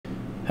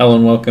Hello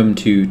and welcome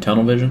to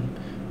Tunnelvision.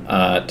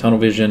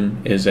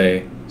 Tunnelvision is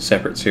a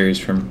separate series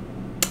from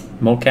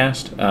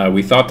Mulcast.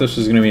 We thought this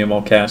was going to be a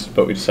Mulcast,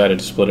 but we decided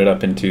to split it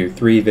up into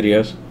 3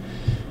 videos.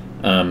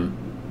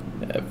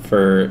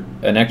 For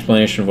an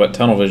explanation of what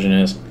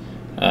Tunnelvision is,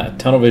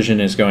 Tunnelvision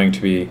is going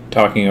to be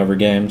talking over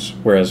games,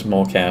 whereas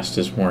Mulcast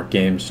is more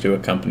games to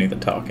accompany the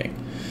talking.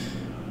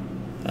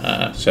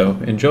 So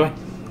enjoy.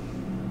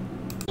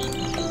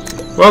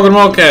 Welcome to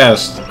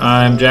Mulcast.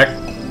 I'm Jack.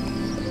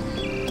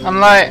 I'm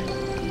Light.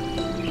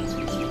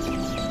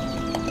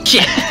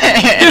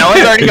 And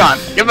Owen's already gone.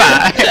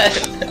 Goodbye.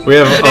 We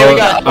have Owen.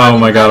 Oh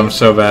my god, I'm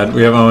so bad.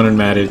 We have Owen and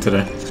Maddie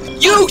today.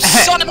 You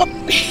son of a...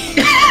 That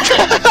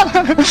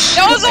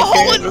was a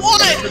hole in one!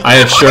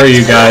 I assure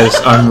you guys,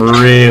 I'm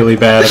really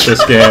bad at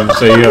this game,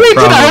 so you have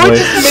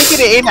probably...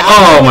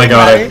 Oh my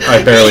god,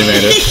 I barely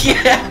made it.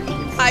 Yeah.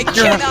 I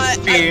cannot...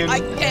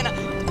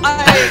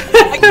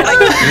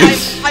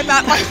 I'm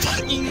at my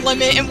fucking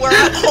limit and we're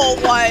at hole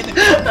 1.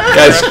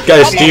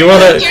 Guys, do you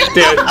wanna...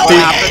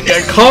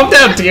 calm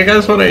down, do you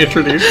guys wanna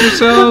introduce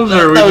yourselves,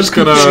 or are we just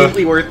gonna... That was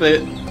completely worth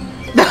it.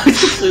 That was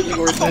completely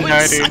worth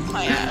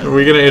it. Are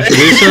we gonna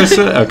introduce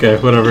ourselves? Okay,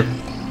 whatever.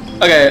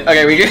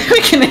 Okay, we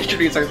can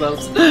introduce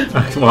ourselves.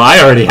 Well, I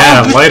already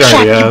have. Light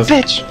already has.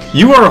 Bitch.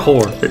 You are a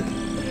whore.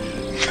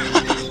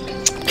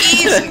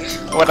 Easy.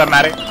 What up,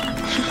 Maddie?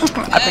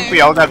 I think we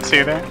all got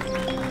 2 there.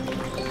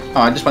 Oh,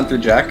 I just went through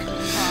Jack.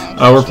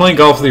 We're playing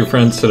golf with your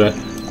friends today.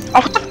 Oh,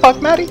 what the fuck,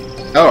 Maddie?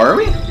 Oh, are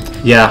we?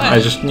 Yeah, I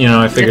just,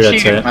 I figured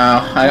I'd say it.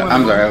 Oh,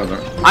 I'm sorry, I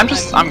wasn't.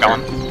 I'm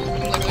going.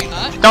 Literally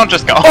not. Don't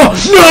just go. Oh,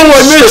 no,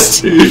 I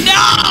missed!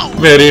 No!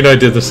 Maddie and I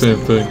did the same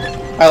thing.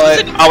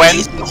 Owen.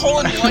 Hole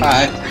in 1.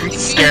 Hi. I'm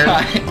scared.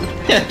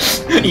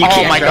 You Oh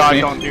can't my trust god, me.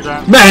 don't do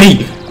that.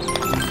 Maddie!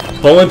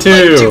 Hole in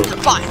 2.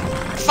 Fine.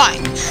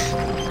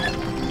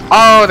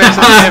 Oh, there's a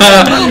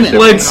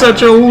Like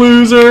such a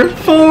loser.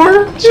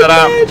 4. Shut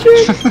up.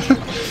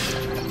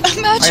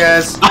 Imagine. Hi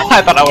guys.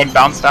 I thought Owen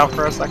bounced out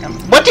for a second.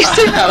 What did you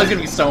say? I was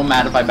gonna be so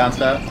mad if I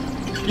bounced out.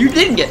 You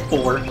did get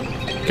 4.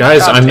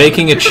 Guys, I'm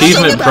making so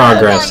achievement bad.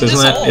 progress. We're on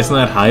this Isn't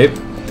that hype?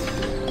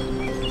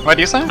 What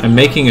do you say? I'm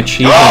making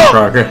achievement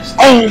progress.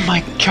 Oh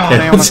my god,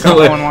 I almost got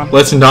 1-1.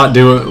 Let's not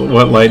do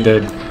what Light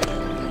did.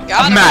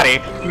 Got him.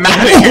 Maddie.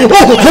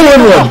 Hole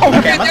in 1!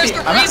 Okay, There's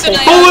the reason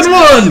Hole in I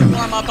 1!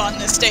 warm up on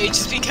this stage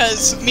is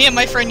because me and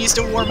my friend used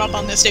to warm up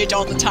on this stage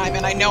all the time,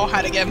 and I know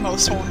how to get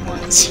most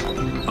hole-in-ones.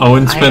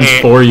 Owen spends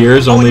 4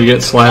 years only to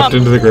get slapped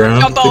into the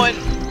ground. Jump, Owen.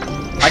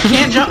 I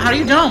can't jump. How do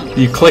you jump?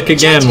 You click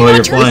again while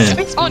you're playing.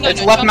 Oh, no, It's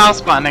no, left jump. mouse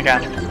button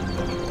again.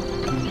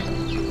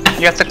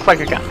 You have to click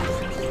again.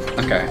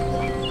 Okay.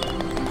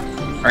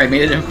 Alright,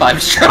 made it in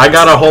 5 strokes. I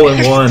got a hole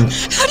in 1.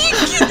 How do you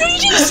just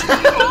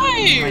survive?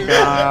 Oh my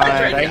god,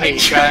 I hate you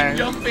tried guys.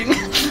 jumping.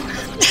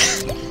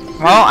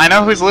 Well, I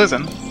know who's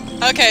losing.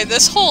 Okay,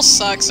 this hole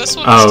sucks. This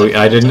one. Oh,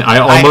 I didn't. I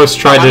almost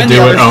tried to do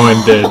what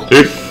Owen did.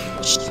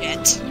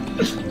 Shit.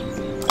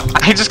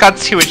 I just got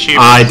 2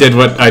 achievements. I did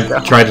what I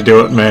tried to do.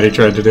 What Maddie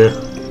tried to do.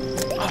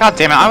 God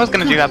damn it! I was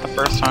gonna do that the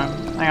first time.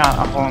 I got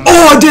a hole in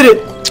Oh, I did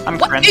it! I'm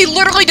What? cringe. He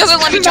literally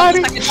doesn't let me jump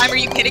the second time. Are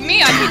you kidding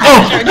me?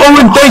 Oh,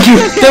 Owen, thank you,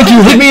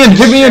 Hit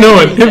me in,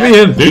 Owen. Hit me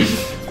in.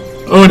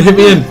 Owen, hit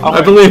me in. I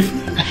believe.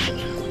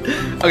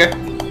 Okay.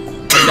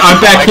 I'm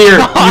back here.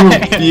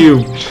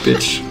 You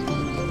bitch.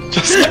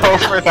 Just go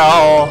for the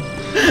hole.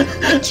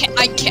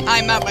 I can't.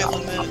 I'm at my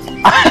limit.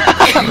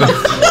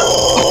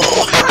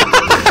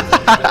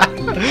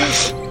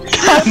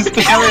 God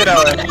damn it,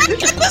 Owen. At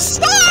the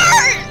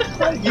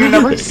start! You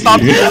never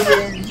stopped moving. I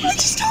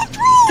just stopped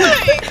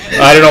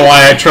rolling! I don't know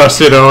why I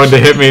trusted Owen to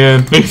hit me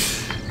in.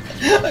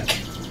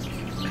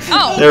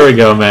 Oh. There we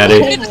go, I Maddie.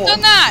 could have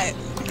done that.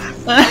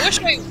 I wish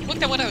I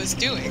looked at what I was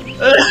doing.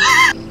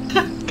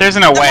 There's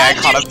no way I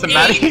caught up to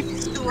Maddie.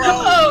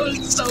 Oh, it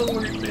was so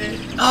worth it.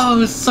 Oh, it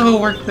was so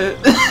worth it.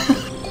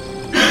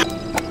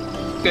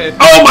 Okay.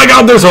 Oh my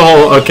god, there's a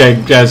hole. Okay,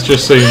 guys,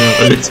 just so you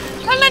know.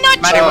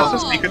 Maddie, what's the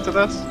secret to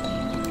this?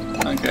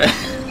 Okay.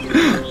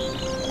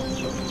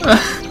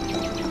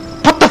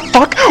 What the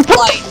fuck?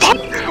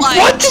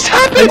 What just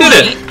happened? I did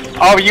it.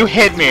 Oh, you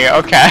hit me.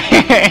 Okay.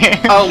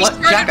 Oh, what?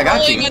 Jack, I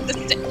got you.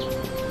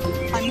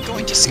 I'm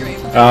going to scream.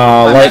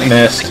 Oh, Light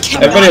missed.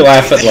 Everybody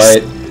laugh at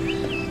Light.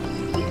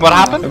 What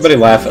happened? Everybody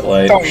laugh at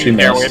Light. Don't She you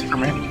dare missed. wait for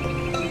me.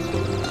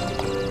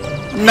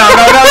 No.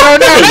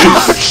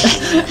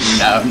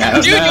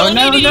 Dude, you only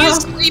need to use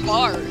 3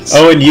 bars.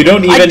 Oh, and you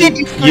don't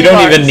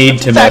even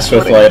need to mess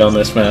with Light on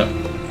this map.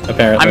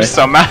 Apparently. I'm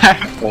so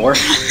mad. 4.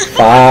 5.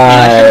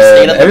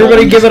 at the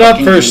Everybody bottom give it up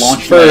and for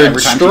launch that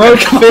every time you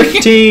stroke go.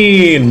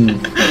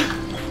 15.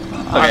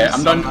 Okay,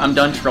 I'm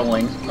done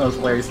trolling. That was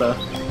hilarious though.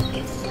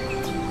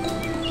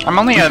 I'm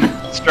only a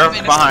stroke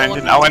behind,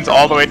 and Owen's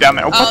all the way down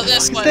there. Oh, What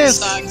this the one fuck is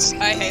this? sucks.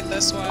 I hate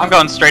this one. I'm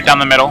going straight down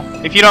the middle.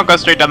 If you don't go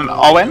straight down the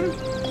middle, Owen?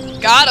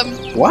 Got him.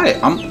 What?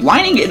 I'm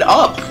lining it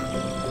up.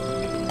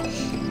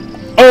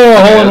 Oh,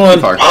 hole in 1.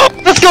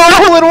 Let's go,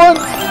 hole in 1!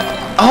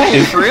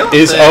 Oh, for real?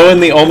 Is Owen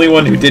the only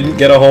one who didn't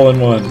get a hole in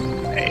 1?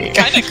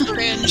 Kinda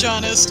cringe,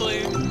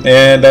 honestly.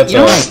 And that's You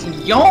know all. what?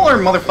 Y'all are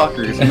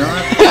motherfuckers, you know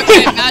that?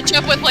 Okay, match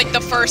up with like the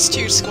first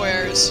 2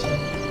 squares.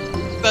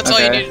 That's all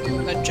you Okay. need to do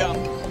with that jump.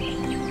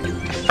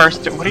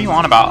 First, what are you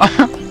on about?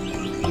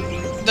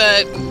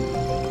 The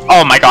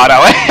Oh my god,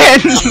 Owen!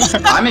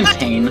 I'm in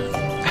pain.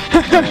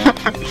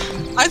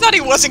 I thought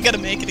he wasn't gonna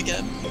make it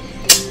again.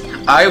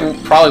 I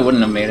probably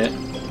wouldn't have made it.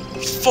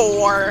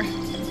 4.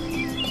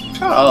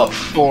 Shut up.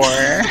 4.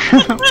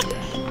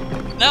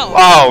 No.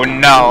 Oh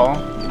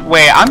no.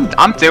 Wait,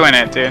 I'm doing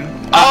it, dude.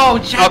 Oh,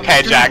 Jack.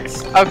 Okay, Jack.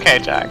 Okay,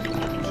 Jack.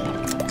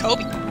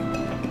 Kobe.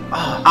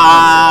 Oh,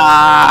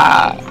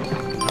 Ah.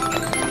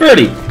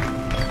 Birdie.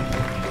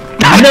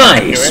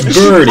 Nice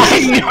birdie.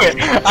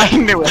 I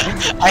knew it.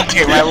 I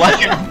hate my life.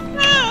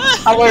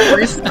 How do I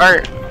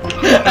restart?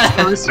 What's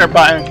the restart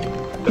button?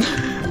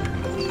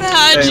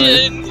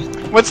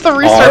 Imagine. What's the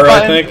restart R, I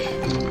button?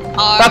 think.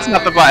 That's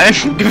not the button.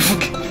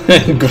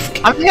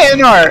 I'm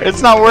hitting R.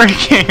 It's not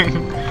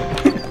working.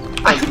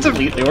 I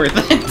completely worth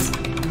it.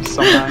 I'm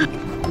so mad.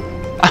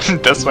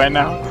 I'm this way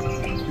now.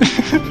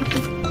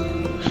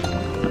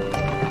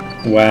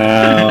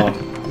 Wow.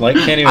 Light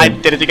can't even. I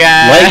did it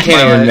again. Light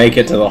can't even make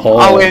it to the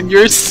hole. Owen,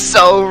 you're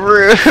so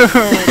rude.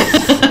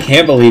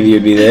 Can't believe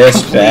you'd be this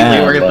Completely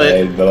bad. worth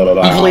it. Light. Blah, blah,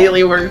 blah.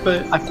 Completely worth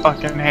it. I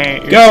fucking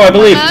hate you. Go, I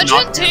believe.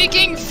 Imagine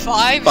taking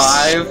 5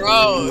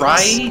 strokes.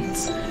 Right?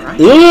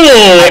 Ooh,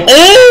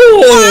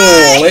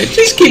 oh, it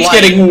just keeps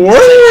Light. getting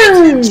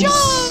worse.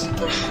 Jump!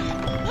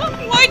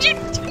 Why'd you?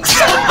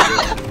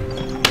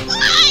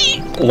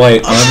 Why?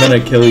 Light, I'm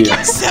gonna kill you.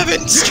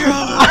 7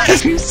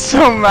 strokes. I'm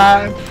so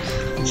mad.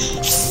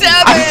 7.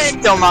 I'm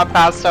still not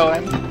past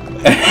Owen.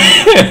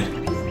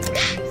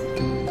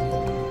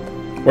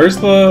 Where's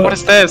the? What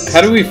is this? How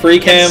do we free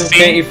cam? It's C.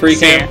 Can't you free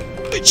cam? No,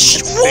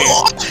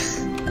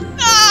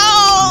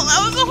 that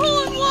was a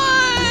hole in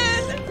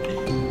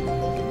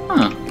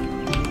one. Huh.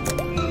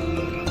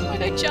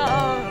 Why'd I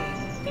jump?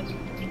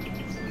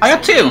 I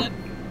got 2.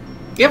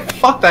 Yeah,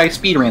 fuck that. I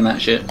speedran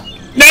that shit.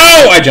 No,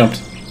 I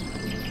jumped.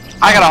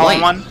 I got a hole in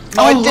Light. one. No,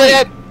 Oh, I Light.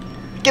 did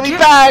it! Give me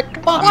back!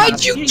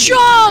 Why'd you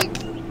jump?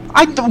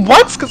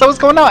 What? Because I was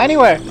going out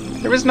anyway.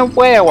 There was no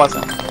way I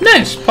wasn't.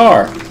 Nice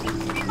par.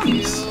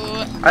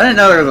 I didn't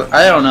know there was,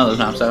 I don't know this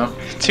map, so.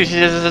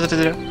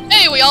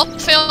 Hey, we all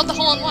failed the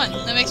hole in one.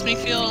 That makes me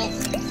feel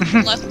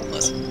less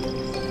hopeless.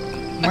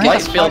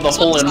 Light failed the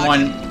hole in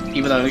one,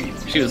 even though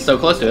she was so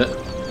close to it.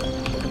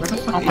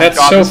 Oh my That's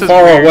god, so this is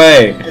far weird.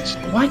 away.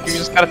 What? You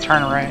just gotta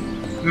turn right.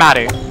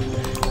 Maddie.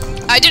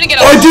 I didn't get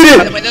a Oh, I hole, did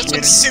by it! the way. This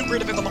looks super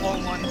difficult, the hole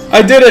in one.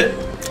 I did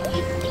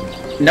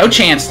it. No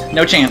chance.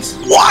 No chance.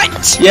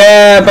 What?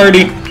 Yeah,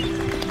 birdie.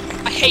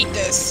 I hate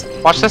this.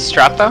 Watch this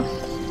strap though.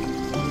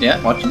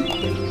 Yeah, watch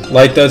it.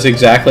 Light does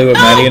exactly what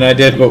Maddie and I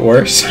did, but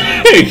worse.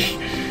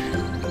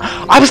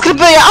 I was gonna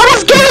play. I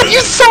was gonna. You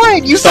saw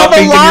it. You Stop saw the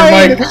thinking your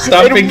line. mic.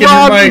 Stop It thinking your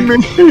robbed mic. me.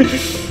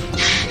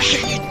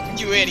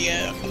 you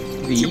idiot.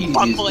 The easiest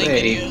bumbling way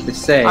idiot. to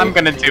say. I'm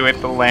gonna do it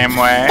the lame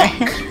way.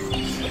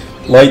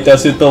 Light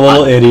does it the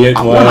little idiot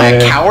way. What am I,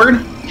 a coward?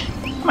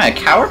 Am I a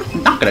coward?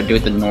 I'm not gonna do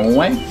it the normal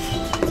way.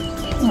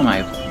 What am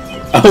I?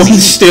 Owen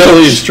still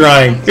is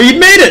trying. He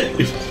made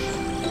it!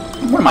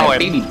 What am I, Owen. a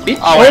baby bitch?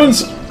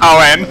 Owen's.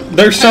 Owen.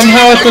 They're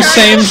somehow at the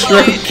same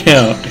stroke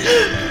count.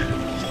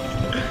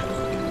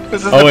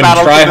 This is the Owen,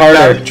 battle try to the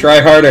harder. death. Try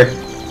harder.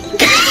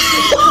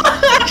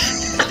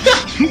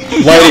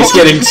 Light is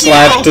getting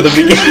slapped to the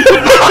beginning.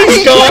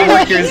 He's My gone.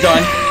 work here is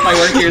done. My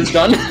work here is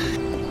done.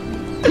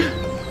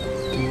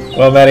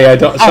 Well, Maddie,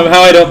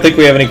 somehow I don't think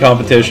we have any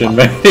competition,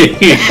 Maddie.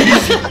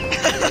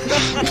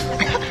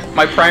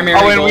 My primary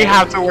Owen, goal. we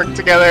have to work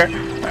together.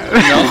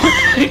 No.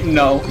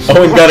 No.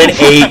 Owen got an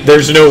 8.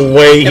 There's no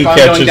way he If I'm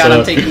going catches down, I'm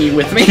up. taking you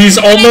with me. He's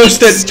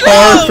almost at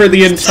par for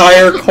the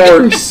entire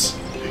course.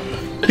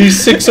 He's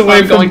 6 away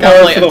I'm from going down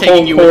par late, for I'm the taking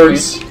whole you with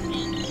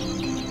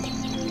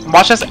course.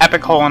 Watch this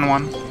epic hole in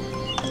one.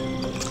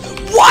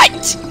 What?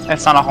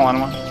 It's not a hole in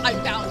one. I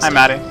bounced. Hi,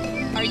 Maddie.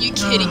 Are you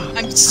kidding?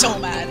 I'm so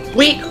mad.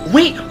 Wait.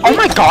 Oh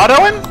my god,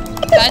 Owen!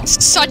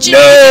 That's such an No!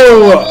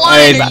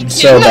 easy one. I'm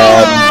so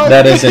bad.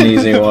 That is an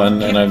easy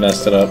one, and I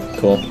messed it up.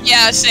 Cool.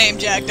 Yeah, same,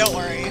 Jack. Don't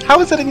worry. How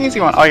is it an easy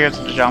one? Oh, you have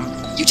to jump.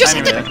 You just I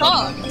hit knew the that.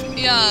 wrong.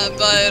 Yeah,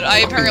 but I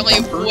apparently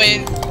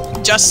went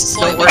just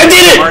slightly. worry. I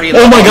did Already it!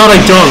 Oh my god, I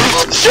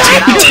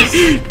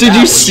dunked! Did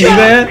you was- see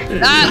that?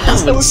 That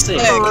was That was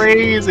slick.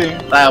 Crazy.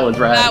 That was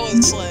rad. That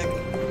was slick.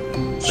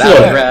 That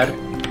was rad.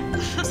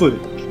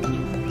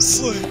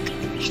 Slick.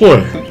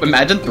 What?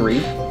 Imagine 3.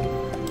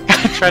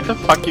 I tried to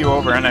fuck you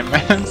over and I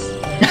missed.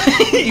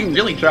 You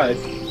really tried.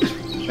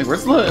 Like,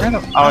 where's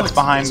the? Oh, it's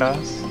behind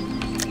us.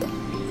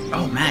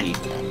 Oh, Maddie.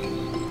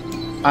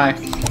 Hi.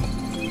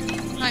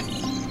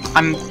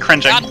 I'm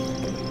cringing. God.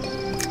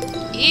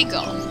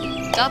 Eagle.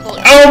 Double.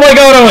 Oh my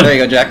god, There Owen!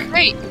 you go, Jack.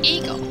 Great.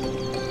 Eagle.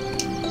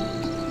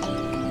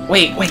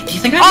 Wait. Do you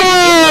think I can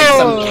get like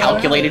some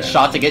calculated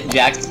shot to get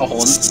Jack a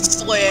hole in?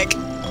 Slick.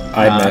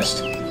 I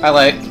missed. I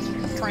like.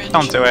 Cringe.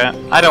 Don't do it.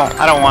 I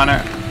don't want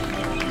it.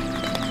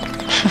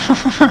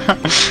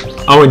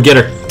 Owen, get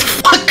her.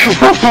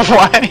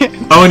 What?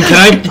 Owen,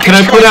 can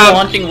I put out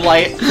launching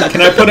light?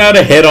 can I put out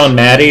a hit on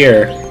Maddie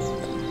or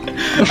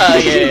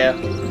Yeah.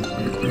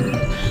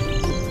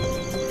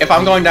 If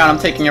I'm going down, I'm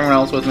taking everyone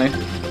else with me.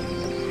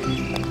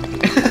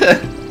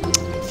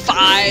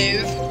 5.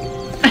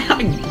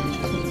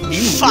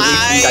 You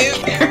 5. really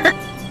think I care?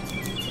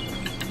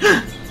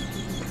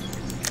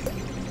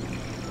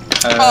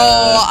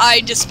 Oh,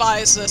 I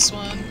despise this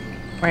one.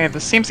 Wait,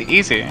 this seems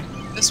easy.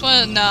 This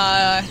one,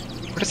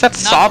 What is that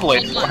saw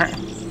blade one for?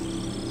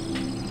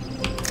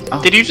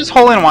 Oh. Did you just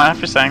hole in one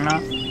after saying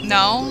that?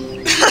 no.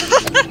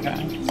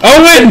 Okay.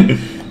 Owen!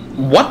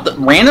 What the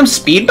random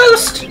speed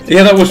boost?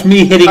 Yeah, that was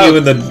me hitting you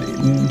in the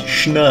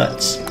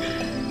schnuts.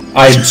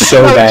 I'm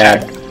so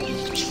bad.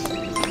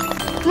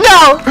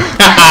 No!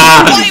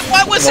 Wait,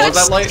 what was What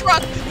was that light?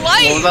 What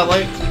was that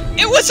like?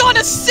 It was on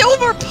a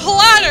silver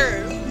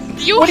platter! What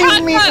do you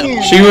had mean?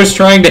 that- She was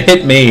trying to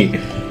hit me.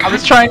 I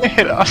was trying to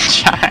hit a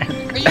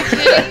giant. Are you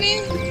kidding me?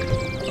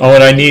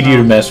 Owen, I need you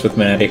to mess with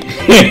Maddie.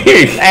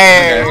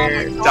 Hey,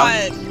 Oh my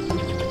god.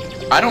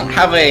 I don't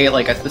have a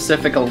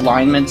specific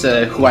alignment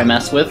to who I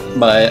mess with,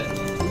 but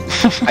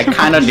I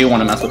kind of do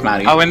want to mess with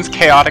Maddie. Owen's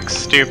chaotic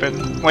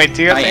stupid. Wait,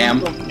 do you have I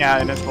am.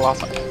 Yeah, it is the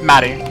last one.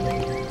 Maddie.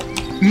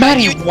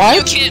 Maddie, what?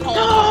 You can't hold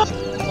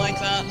on like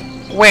that.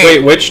 Wait,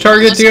 which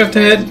target do you have to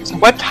hit?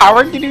 What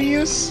power did you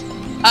use?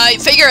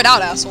 Figure it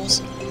out, assholes.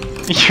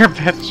 You're a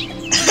bitch.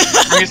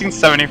 I'm using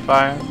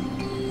 75.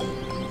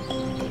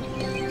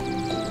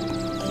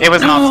 It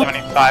was not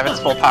 75, it's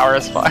full power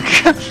as fuck.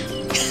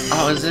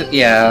 Oh, is it?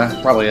 Yeah,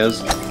 probably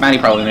is. Maddie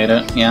probably made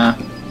it. Yeah.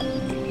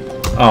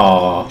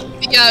 Aww.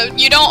 Yeah,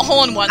 you don't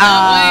hole in one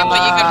that way,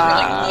 but you get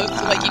really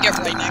close, like you get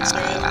right next to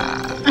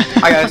it.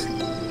 Hi guys.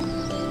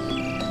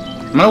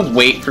 I'm gonna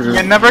wait for.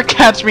 You never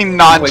catch me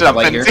not Wait,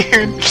 jumping, here.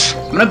 dude.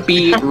 I'm gonna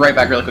be right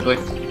back really quickly.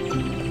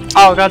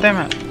 Oh,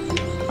 goddammit.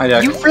 Hi,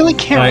 Jack. You really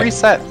can't Right.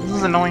 reset. This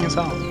is annoying as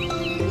hell.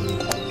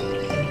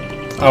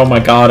 Oh my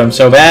god, I'm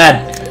so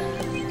bad.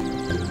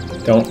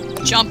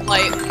 Don't. Jump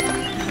light.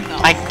 No.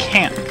 I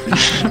can't.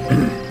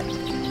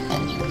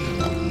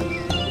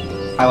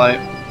 Highlight.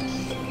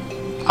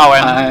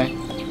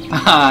 Owen.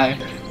 Hi.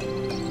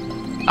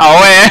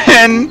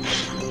 Owen!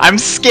 I'm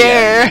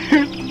scared!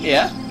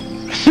 Yeah.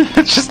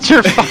 Just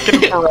your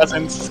fucking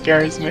presence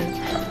scares me.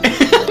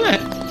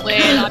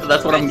 Wait,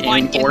 That's what I'm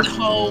aiming for.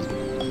 Hope.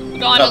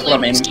 That's what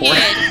I'm aiming for.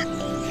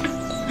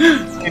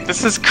 Like,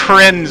 this is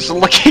cringe.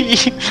 Look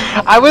at you.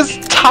 I was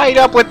tied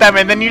up with them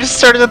and then you just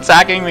started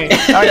attacking me.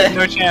 I had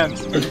no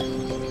chance.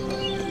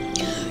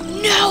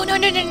 No, no,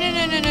 no, no, no,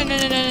 no, no, no, no,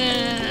 no,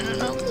 no,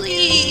 no,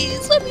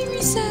 please, let me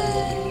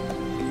reset.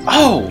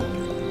 Oh!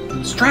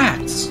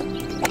 Strats!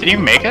 Did you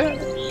make it?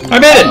 I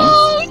made it!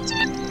 Oh,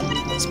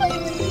 this way.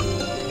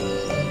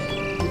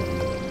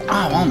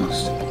 Oh,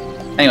 almost.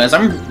 Anyways,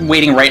 I'm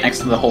waiting right next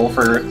to the hole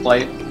for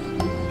light.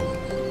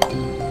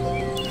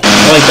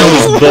 Like, that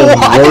was the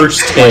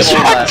worst hit.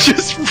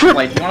 Just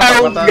Like, you wanna talk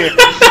about that?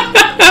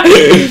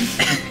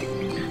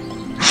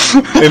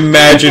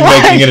 Imagine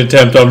making an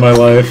attempt on my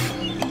life.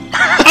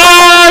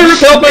 Ah, I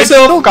repelled It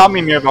myself! still got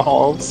me near the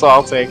hole, so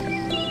I'll take it.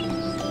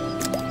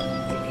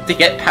 To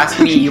get past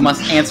me, you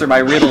must answer my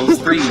riddles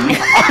 3.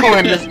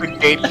 Owen is the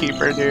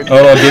gatekeeper, dude.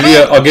 Oh, I'll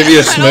give you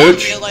a I don't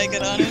smooch. feel like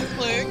it,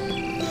 honestly.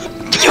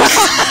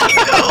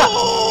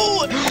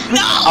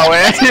 No!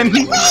 Owen!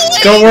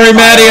 Don't worry,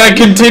 Maddie, I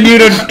continue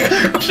to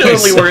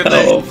Totally worth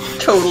myself.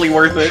 it. Totally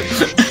worth it.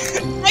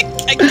 I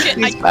can't.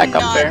 He's I back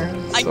cannot. up there.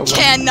 I So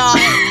cannot.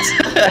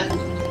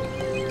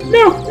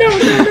 No, no,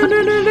 no,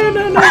 no, no, no,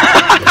 no, no.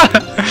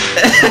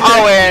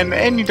 Owen!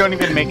 And you don't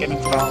even make any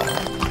spell.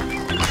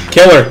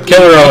 Kill her,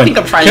 I Owen. think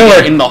I'm trying Kill to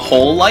her. get in the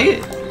hole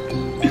light.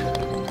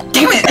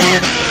 Damn it!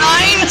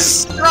 9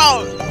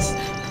 strokes.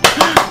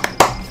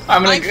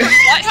 I'm I gonna.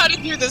 forgot how to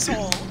do this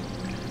hole.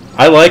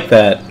 I like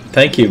that.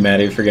 Thank you,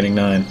 Maddie, for getting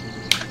 9. No.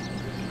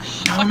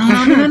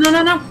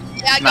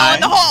 Yeah, go in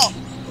the hole.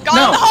 Go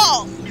No. in the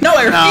hole. No,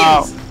 I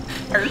No.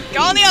 refuse.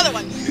 Go in the other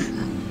one.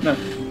 No.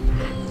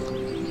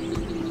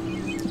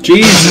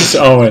 Jesus,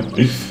 Owen.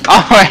 Owen!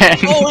 I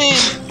Owen.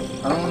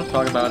 don't want to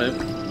talk about it.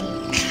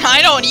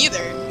 I don't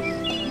either.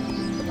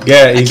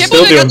 Yeah, I he's can't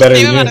still believe I doing got better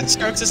the same than amount you. of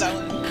strokes as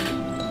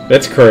Owen.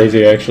 That's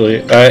crazy,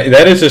 actually.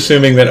 That is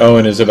assuming that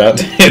Owen is about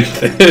to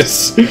hit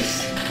this.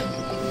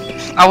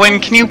 Owen,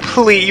 can you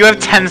please? You have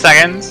 10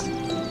 seconds.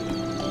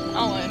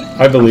 Owen.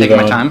 I believe Taking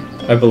my Owen. time.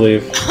 I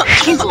believe.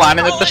 He's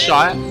lining up the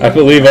shot. I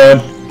believe Owen.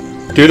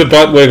 Do the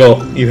butt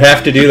wiggle. You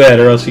have to do that,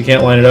 or else you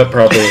can't line it up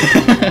properly.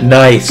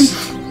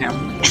 Nice.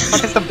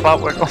 What is the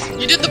butt wiggle?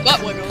 You did the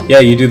butt wiggle. Yeah,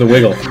 you do the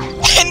wiggle.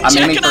 And I'm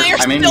Jack aiming and I for- are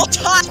I'm aiming-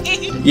 still tied.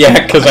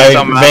 Yeah, because I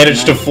So mad,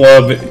 managed to man.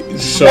 flub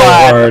so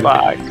What hard. the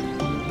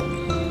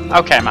fuck?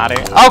 Okay,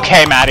 Maddie.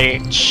 Okay, Maddie.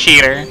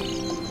 Cheater.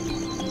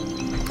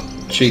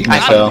 Cheating I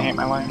fucking myself. hate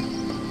my life.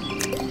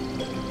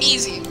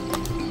 Easy.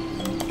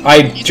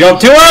 I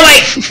jumped too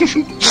early!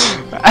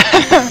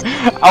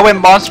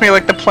 Owen launched me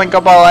like the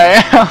Plinko ball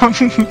I am.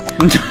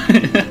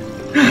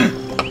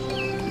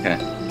 Okay.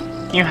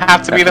 You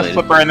have to be the Calculated.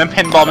 flipper in the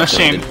pinball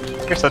machine.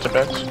 Calculated. You're such a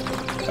bitch.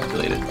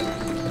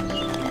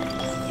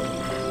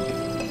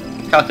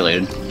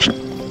 Calculated.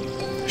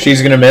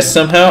 She's gonna miss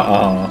somehow?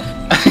 Aw.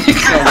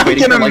 I'm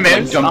gonna like,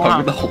 miss. jump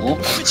over the hole.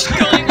 Which is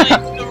going like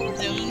total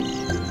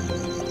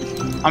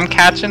doom. I'm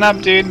catching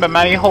up, dude, but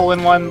Maddie hole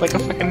in one like a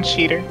fucking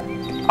cheater.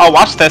 Oh,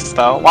 watch this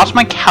though. Watch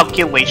my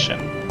calculation.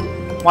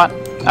 What?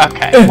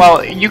 Okay.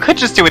 Well, you could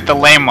just do it the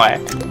lame way,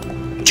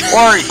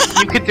 or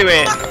you could do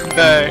it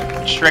the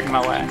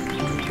Shrigma way.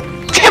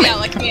 Damn Yeah, it!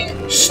 like me.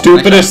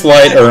 Stupidest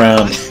light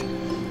around.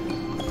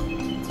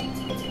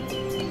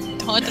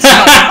 Don't let this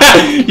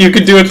happen. You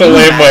could do it the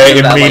lame way,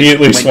 That, like,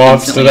 immediately went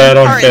swaps to instantly. that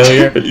on Alright.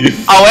 failure.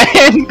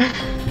 Owen!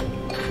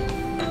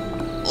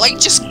 Like,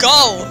 just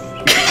go.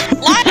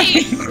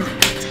 Lie.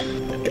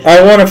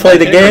 I want to play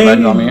the Take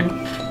revenge on game.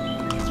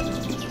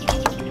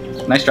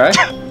 me. Nice try.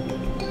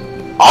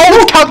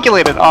 Oh, it's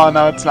calculated! Oh,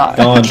 no, it's not.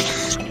 Gone.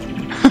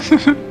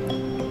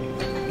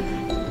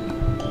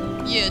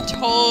 Yeah,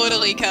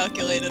 totally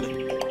calculated.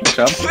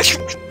 Jump.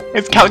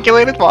 It's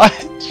calculated, watch.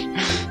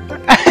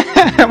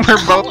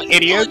 We're both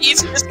idiots.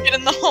 Please just get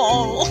in the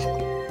hole.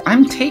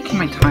 I'm taking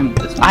my time with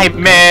this one. I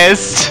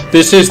missed!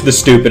 This is the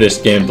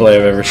stupidest gameplay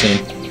I've ever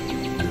seen.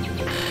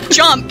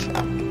 Jump.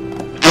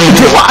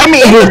 I'm in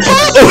the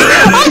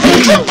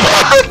dump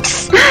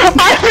box!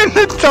 I'm in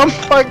the dump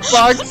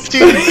box,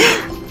 dude!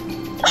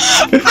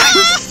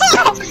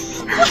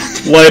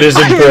 Light is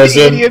in I'm an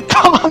prison. idiot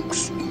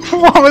box!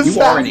 What was You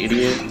that? are an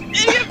idiot.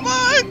 Idiot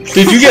box.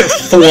 Did you get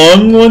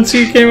flung once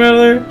you came out of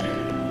there?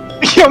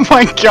 Oh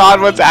my god,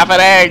 what's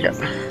happening?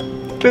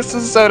 This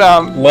is so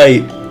dumb.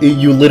 Light,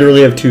 you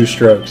literally have 2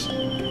 strokes.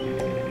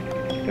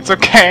 It's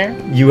okay.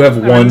 You have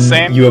I'm one.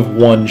 insane. You have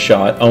 1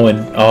 shot. Owen.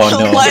 Oh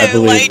no, I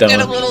believe Light did a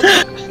don't. little.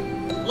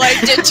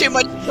 Light did too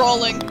much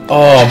trolling.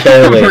 Oh,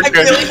 barely. I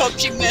really hope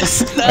she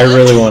missed that. I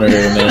really wanted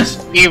her to miss.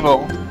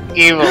 Evil.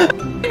 Evil.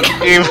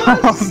 Evil.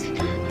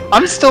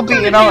 I'm still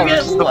beating Owen, which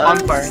is the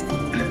fun part.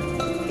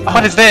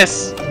 What is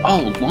this?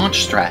 Oh,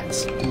 launch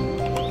strats.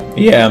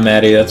 Yeah,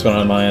 Maddie, that's what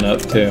I'm eyeing up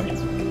to.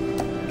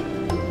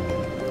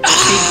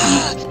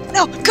 Ah,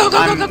 no, go,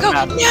 go, go, go, go!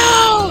 I'm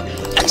No!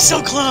 I'm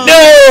so close! No,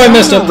 I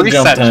messed up the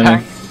jump Reset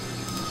timing.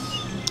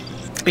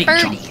 check. Big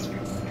Birdie. jump.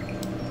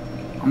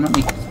 I'm gonna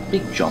make a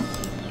big jump.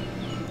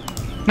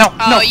 No,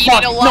 Oh, no, you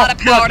fuck, need a lot no, of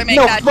power fuck, to make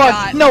no, that fuck,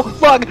 shot. No,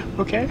 fuck.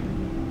 Okay.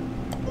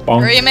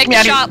 Bonk. Hurry and make the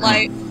Maddie. shot,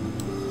 Light.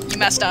 You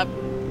messed up.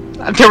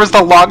 There was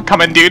the log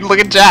coming, dude. Look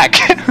at Jack.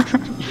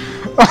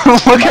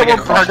 Look at get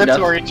what crushed to death.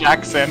 purgatory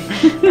Jack's in.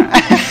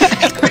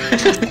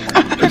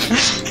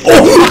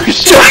 Oh,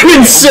 I'm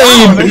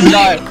insane! Oh,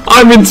 God.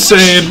 I'm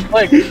insane!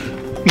 Slick.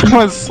 That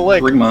was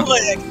slick. Rigma.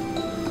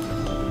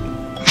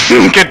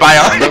 Goodbye,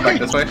 Go Owen. back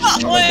this way.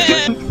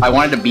 Owen! I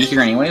wanted to be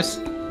here anyways.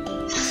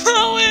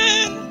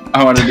 Owen!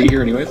 I wanted to be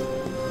here anyways.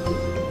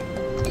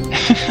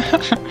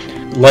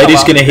 Light is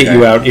Come on. gonna hit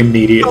you out Go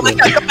immediately.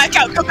 back out, go back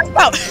out, go back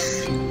out!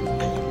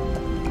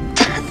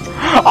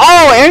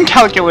 Oh, and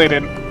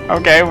calculated.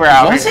 Okay, we're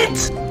out. Was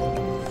it?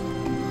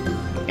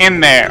 In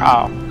there.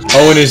 Oh.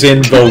 Owen is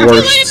in the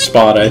worst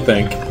spot, I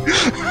think.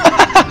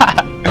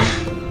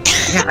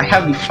 Yeah, I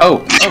have.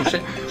 Oh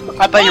shit.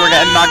 I thought you were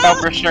getting knocked out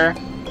for sure.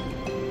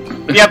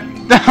 Yep.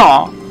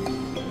 Aw.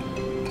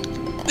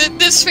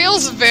 This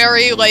feels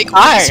very like.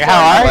 Hi,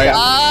 how are ya?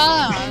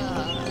 Ah.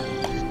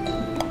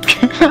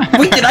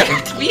 Wait,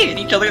 we hit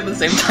each other at the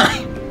same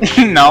time?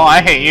 No,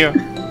 I hate you.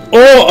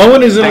 Oh,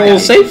 Owen is in a I little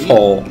got safe you.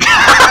 hole. He's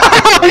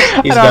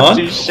I don't have gone?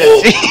 to do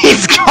shit.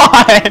 He's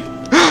gone.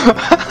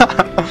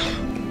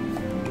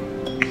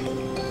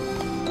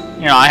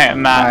 You know, I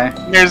hit that.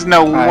 Hi. There's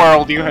no Hi.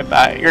 world you hit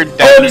that. You're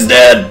dead. Owen is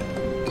dead!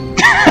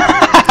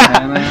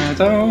 And I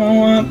don't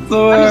want the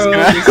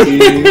I'm just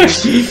world to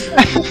see.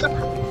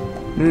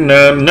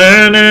 Na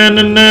na na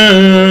na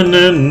na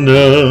na na.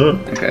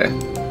 Okay.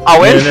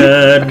 Owen? And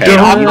I Okay, don't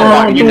I'll move on.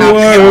 want You the have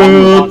to go.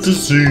 world to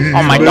see.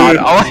 Oh my god,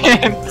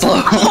 Owen.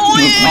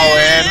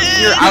 Owen!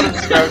 You're out of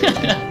scope.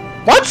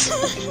 What?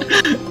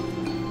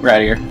 We're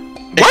out of here.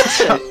 What?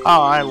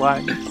 Oh, I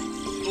lied.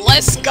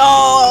 Let's go!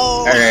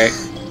 Alright.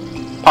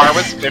 Par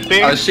was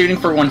 50? I was shooting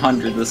for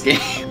 100 this game.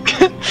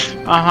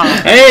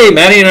 Uh-huh. Hey,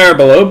 Maddie and I are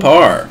below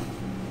par.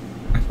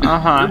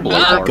 Uh-huh. You're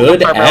below par.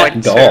 Good Par by at like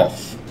 2.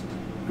 golf.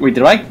 Wait,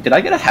 did I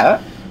get a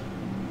hat?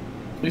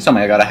 Please tell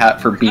me I got a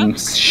hat for being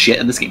shit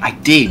at this game. I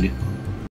did.